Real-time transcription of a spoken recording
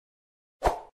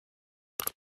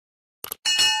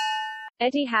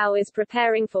Eddie Howe is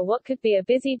preparing for what could be a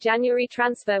busy January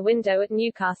transfer window at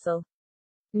Newcastle.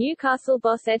 Newcastle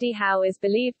boss Eddie Howe is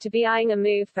believed to be eyeing a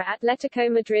move for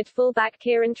Atletico Madrid fullback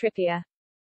Kieran Trippier.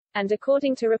 And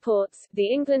according to reports,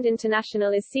 the England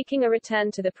international is seeking a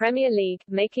return to the Premier League,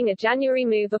 making a January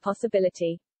move a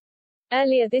possibility.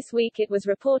 Earlier this week it was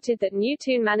reported that new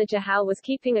Toon manager Howe was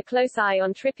keeping a close eye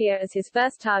on Trippier as his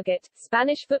first target.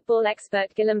 Spanish football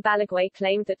expert Guillem Balagué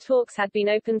claimed that talks had been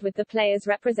opened with the players'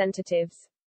 representatives.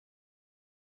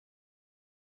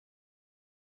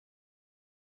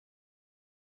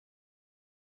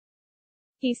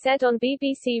 He said on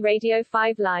BBC Radio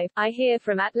 5 Live, "I hear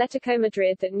from Atletico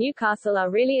Madrid that Newcastle are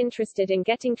really interested in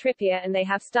getting Trippier and they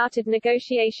have started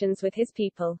negotiations with his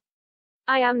people.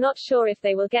 I am not sure if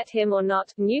they will get him or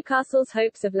not." Newcastle's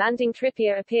hopes of landing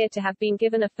Trippier appear to have been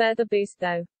given a further boost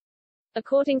though.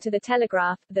 According to The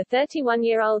Telegraph, the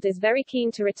 31-year-old is very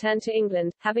keen to return to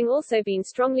England, having also been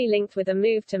strongly linked with a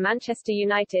move to Manchester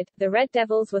United. The Red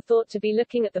Devils were thought to be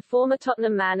looking at the former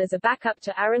Tottenham man as a backup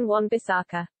to Aaron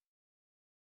Wan-Bissaka.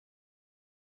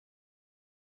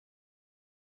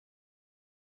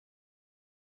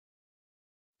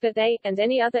 But they, and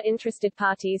any other interested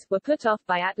parties, were put off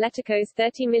by Atletico's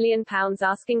 £30 million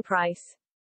asking price.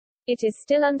 It is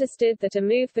still understood that a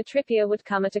move for Trippier would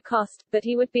come at a cost, but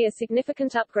he would be a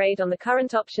significant upgrade on the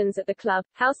current options at the club.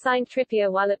 Howe signed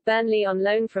Trippier while at Burnley on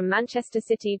loan from Manchester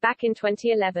City back in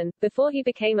 2011, before he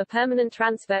became a permanent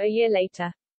transfer a year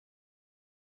later.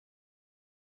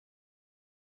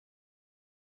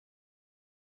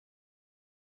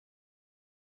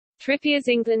 Trippier's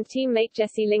England teammate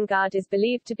Jesse Lingard is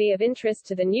believed to be of interest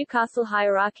to the Newcastle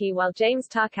hierarchy, while James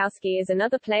Tarkowski is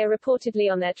another player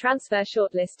reportedly on their transfer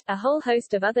shortlist. A whole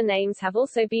host of other names have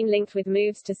also been linked with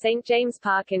moves to St James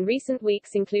Park in recent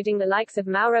weeks, including the likes of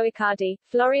Mauro Icardi,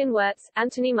 Florian Wirtz,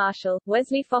 Anthony Martial,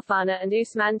 Wesley Fofana and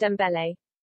Ousmane Dembele.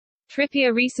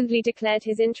 Trippier recently declared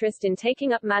his interest in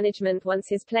taking up management once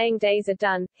his playing days are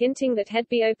done, hinting that he'd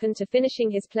be open to finishing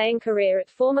his playing career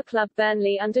at former club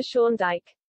Burnley under Sean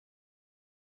Dyche.